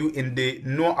listed for you in the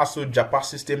no hassle Japa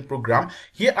system program,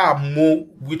 here are more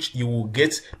which you will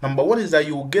get. Number one is that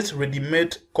you will get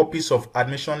ready-made copies of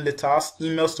admission letters,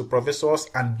 emails to professors,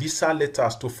 and visa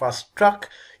letters to fast track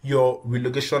your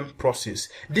relocation process.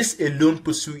 This alone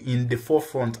puts you in the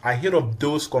forefront ahead of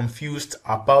those confused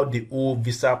about the whole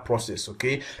visa process.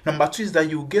 Okay. Number two is that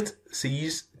you get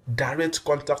Sei's direct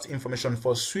contact information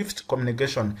for swift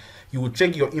communication. You will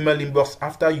check your email inbox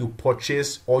after you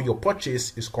purchase or your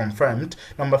purchase is confirmed.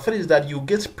 Number three is that you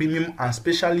get premium and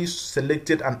specially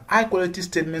selected and high quality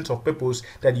statements of purpose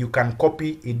that you can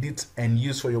copy, edit, and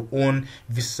use for your own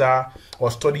visa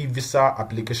or study visa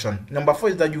application. Number four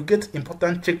is that you get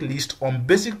important checklist on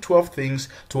basic 12 things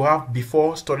to have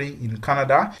before studying in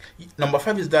Canada. Number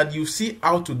five is that you see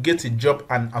how to get a job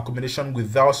and accommodation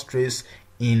without stress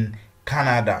in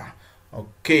Canada.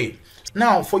 Okay,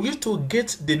 Now, for you to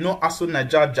get the No Hassle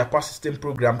Naija Japa system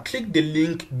program, click the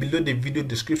link below the video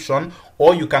description,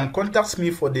 or you can contact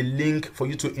me for the link for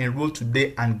you to enroll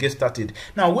today and get started.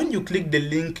 Now, when you click the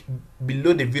link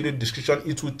below the video description,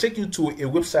 it will take you to a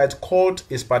website called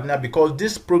Espadnia, because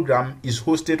this program is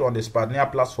hosted on the Espadnia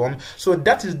platform. So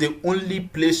that is the only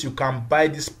place you can buy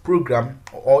this program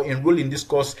or enroll in this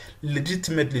course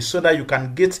legitimately, so that you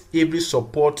can get every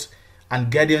support and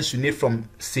guidance you need from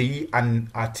Sei and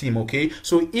our team. Okay,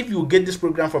 so if you get this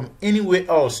program from anywhere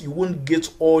else, you won't get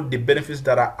all the benefits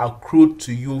that are accrued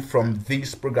to you from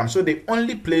this program. So the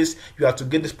only place you have to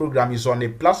get this program is on a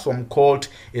platform called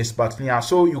Espadnia.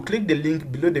 So you click the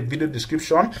link below the video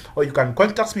description, or you can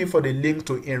contact me for the link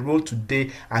to enroll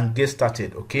today and get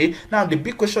started. Okay, now the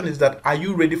big question is that, are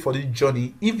you ready for this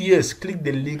journey? If yes, click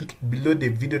the link below the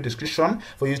video description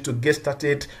for you to get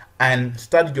started and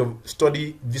start your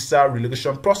study visa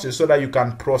relocation process, so that you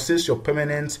can process your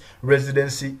permanent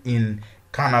residency in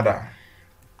Canada.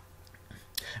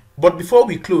 But before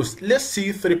we close, let's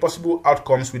see 3 possible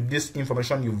outcomes with this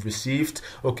information you've received.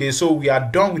 Okay, so we are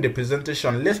done with the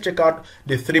presentation. Let's check out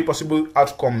the 3 possible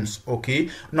outcomes. Okay,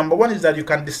 number 1 is that you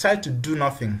can decide to do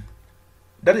nothing.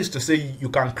 That is to say, you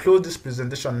can close this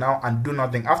presentation now and do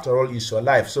nothing. After all, it's your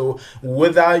life. So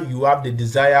whether you have the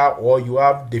desire, or you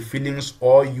have the feelings,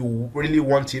 or you really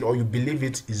want it, or you believe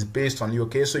it, is based on you.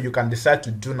 Okay, so you can decide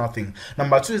to do nothing.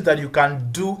 Number 2 is that you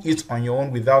can do it on your own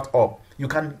without help. You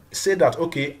can say that,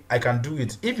 okay, I can do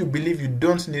it. If you believe you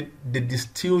don't need the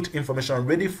distilled information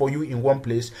ready for you in one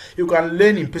place, you can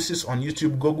learn in pieces on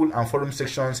YouTube, Google, and forum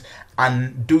sections,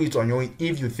 and do it on your own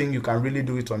if you think you can really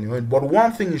do it on your own. But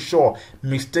one thing is sure,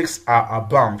 mistakes are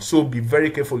abound. So be very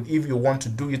careful if you want to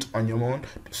do it on your own,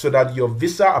 so that your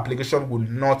visa application will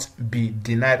not be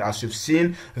denied, as you've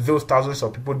seen those thousands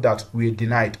of people that were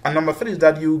denied. And number 3 is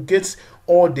that you get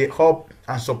all the help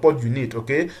and support you need.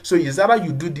 Okay, so is either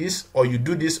you do this or you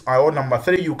do this, or number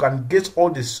 3, you can get all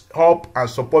this help and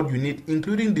support you need,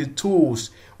 including the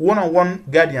tools, one-on-one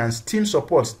guidance, team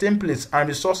support, templates, and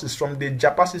resources from the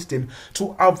Japa system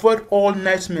to avoid all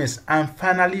nightmares and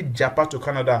finally Japa to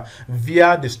Canada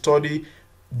via the study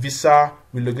visa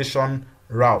relocation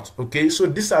route. Okay, so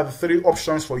these are the 3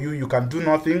 options for you. You can do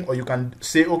nothing, or you can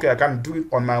say, okay, I can do it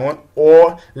on my own,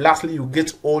 or lastly, you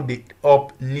get all the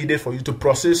help needed for you to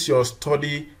process your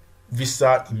study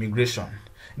visa immigration.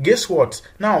 Guess what?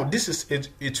 Now, this is a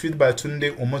tweet by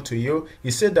Tunde Omotoyo.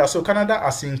 He said that, so Canada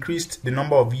has increased the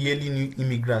number of yearly new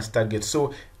immigrants targets.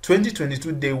 So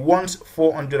 2022, they want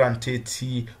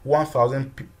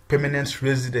 431,000 permanent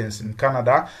residents in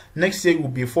Canada. Next year will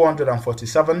be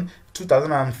 447.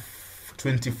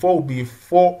 2024 will be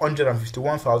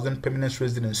 451,000 permanent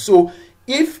residents. So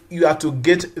if you are to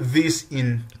get this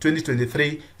in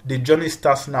 2023, the journey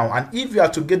starts now. And if you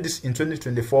are to get this in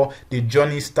 2024, the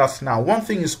journey starts now. One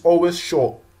thing is always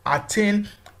sure, apply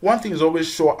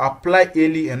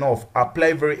early enough,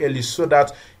 apply very early, so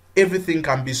that everything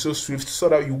can be so swift, so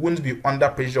that you won't be under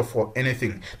pressure for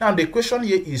anything. Now the question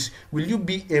here is, will you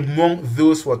be among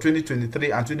those for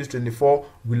 2023 and 2024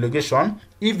 relocation?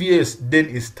 If yes, then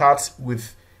it starts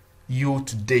with you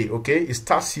today. Okay, it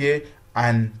starts here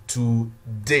and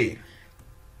today.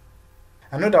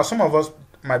 I know that some of us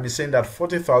might be saying that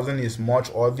 40,000 is much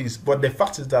or this, but the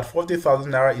fact is that 40,000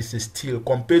 naira is a steal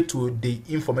compared to the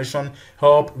information,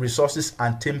 help, resources,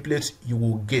 and templates you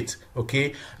will get.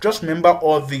 Okay, just remember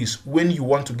all these when you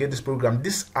want to get this program.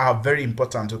 These are very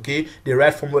important. Okay, the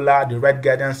right formula, the right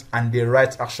guidance, and the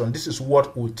right action. This is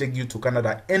what will take you to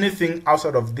Canada. Anything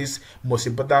outside of this most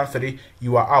important 3,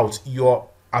 you are out. Your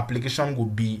application will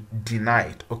be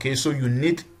denied. Okay, so you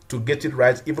need to get it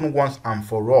right, even once and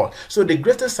for all. So the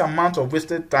greatest amount of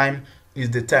wasted time is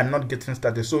the time not getting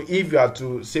started. So if you are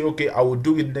to say, okay, I will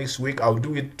do it next week, I'll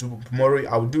do it tomorrow,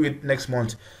 I'll do it next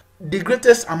month, the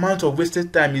greatest amount of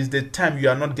wasted time is the time you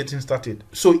are not getting started.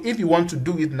 So if you want to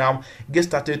do it now, get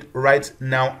started right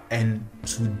now and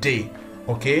today.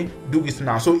 Okay, do it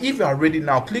now. So if you are ready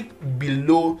now, click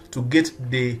below to get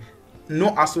the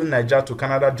No Hassle Naija to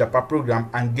Canada Japa program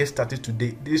and get started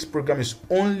today. This program is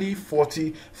only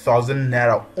 40,000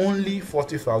 naira. Only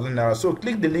 40,000 naira. So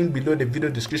click the link below the video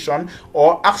description,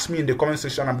 or ask me in the comment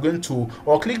section.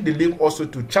 Or click the link also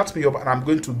to chat me up, and I'm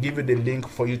going to give you the link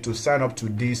for you to sign up to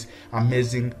this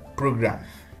amazing program.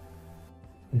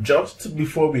 Just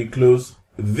before we close,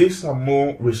 these are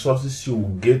more resources you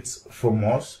will get from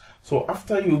us. So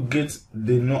after you get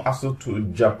the No Hassle to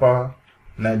Japa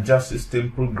Naija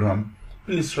system program,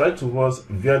 please write to us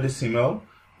via this email.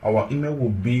 Our email will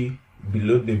be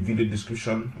below the video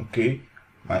description. Okay,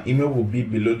 my email will be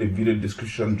below the video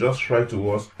description. Just write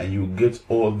to us and you get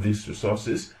all these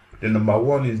resources. The number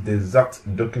one is the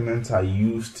exact documents I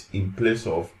used in place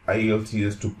of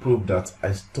IELTS to prove that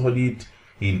I studied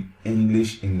in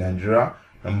English in Nigeria.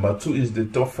 Number two is the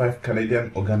top 5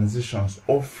 Canadian organizations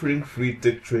offering free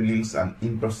tech trainings and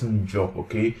in-person job.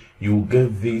 Okay, you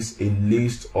get this a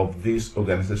list of these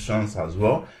organizations as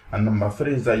well. And number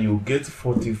three is that you get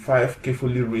 45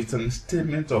 carefully written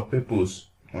statements of purpose,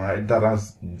 all right, that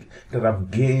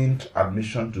have gained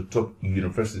admission to top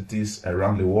universities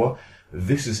around the world.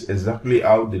 This is exactly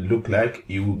how they look like.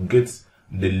 You get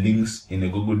the links in a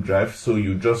Google Drive, so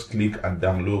you just click and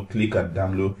download, click and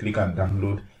download, click and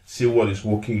download, see what is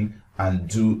working and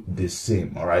do the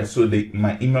same. All right, so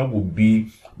my email will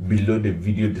be below the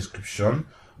video description.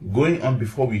 Going on,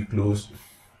 before we close,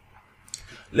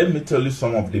 let me tell you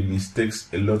some of the mistakes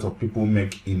a lot of people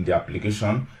make in the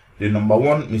application. The number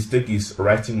one mistake is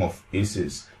writing of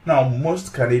essays. Now,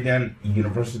 most Canadian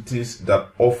universities that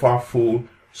offer full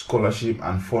scholarship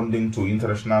and funding to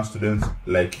international students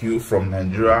like you from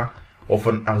Nigeria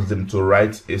often ask them to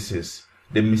write essays.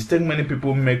 The mistake many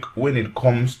people make when it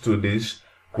comes to this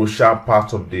crucial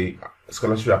part of the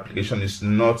scholarship application is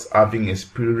not having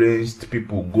experienced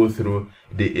people go through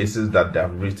the essays that they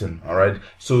have written. All right,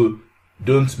 so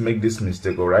don't make this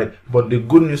mistake. All right, but the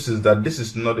good news is that this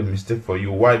is not a mistake for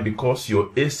you. Why? Because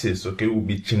your essays, okay, will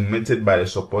be checkmated by the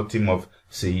support team of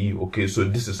CE. Okay, so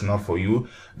this is not for you.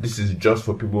 This is just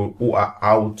for people who are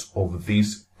out of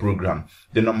this program.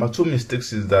 The number two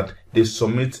mistakes is that they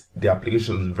submit the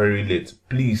applications very late.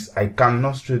 Please, I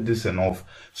cannot stress this enough.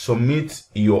 Submit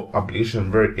your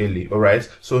application very early. All right,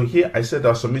 so here I said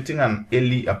that submitting an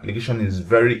early application is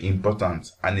very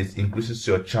important and it increases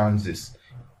your chances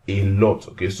a lot.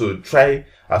 Okay, so try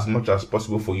as much as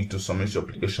possible for you to submit your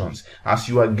applications. As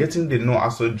you are getting the No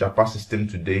Hassle Japa system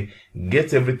today,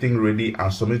 get everything ready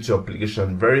and submit your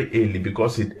application very early,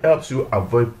 because it helps you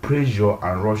avoid pressure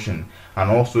and rushing. And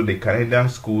also the Canadian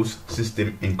schools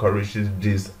system encourages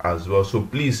this as well. So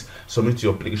please submit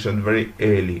your application very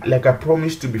early. Like I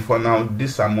promised you before, now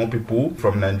these are more people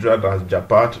from Nigeria that has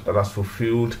Japa, that has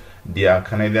fulfilled their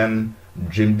Canadian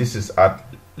dream. This is at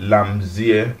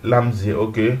Lamzie,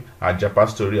 okay, a Japa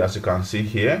story, as you can see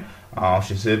here.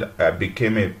 She said, I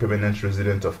became a permanent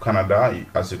resident of Canada.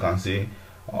 As you can see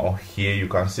here, you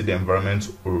can see the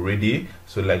environment already.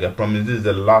 So like I promised, this is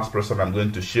the last person I'm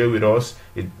going to share with us.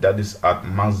 That is at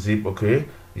Mazip. Okay,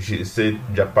 she said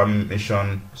Japan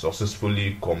mission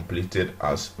successfully completed,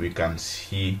 as we can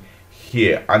see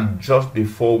here. And just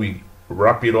before we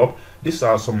wrap it up, these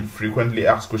are some frequently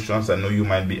asked questions I know you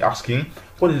might be asking.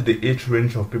 What is the age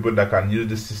range of people that can use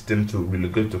this system to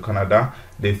relocate to Canada?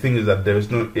 The thing is that there is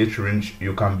no age range.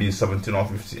 You can be 17 or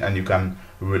 50 and you can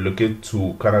relocate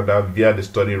to Canada via the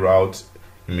study route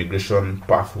immigration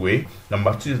pathway.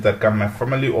 Number two is that, can my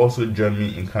family also join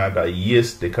me in Canada?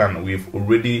 Yes, they can. We've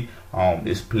already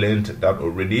explained that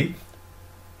already.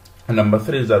 And number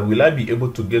three is that, will I be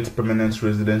able to get permanent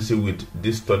residency with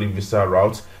this study visa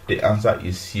route? The answer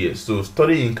is yes. So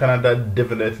studying in Canada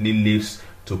definitely leads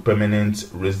to permanent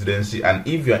residency, and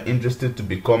if you are interested to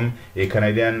become a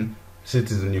Canadian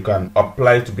citizen, you can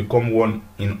apply to become one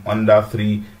in under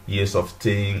 3 years of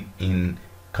staying in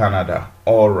Canada.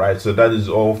 All right, so that is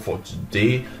all for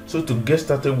today. So to get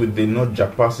started with the No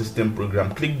Japa system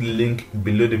program, click the link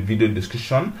below the video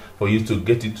description for you to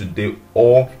get it today,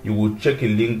 or you will check a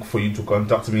link for you to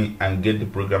contact me and get the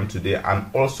program today. And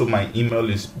also my email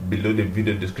is below the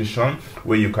video description,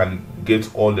 where you can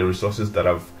get all the resources that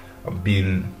have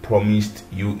been promised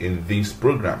you in this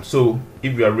program. So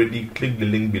if you are ready, click the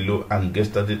link below and get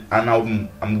started. And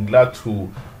I'm glad to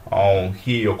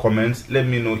hear your comments. Let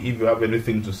me know if you have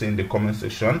anything to say in the comment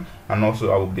section, and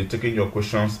also I will be taking your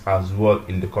questions as well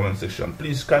in the comment section.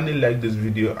 Please kindly like this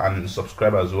video and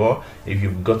subscribe as well if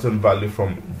you've gotten value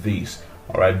from this.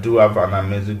 All right, do have an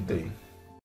amazing day.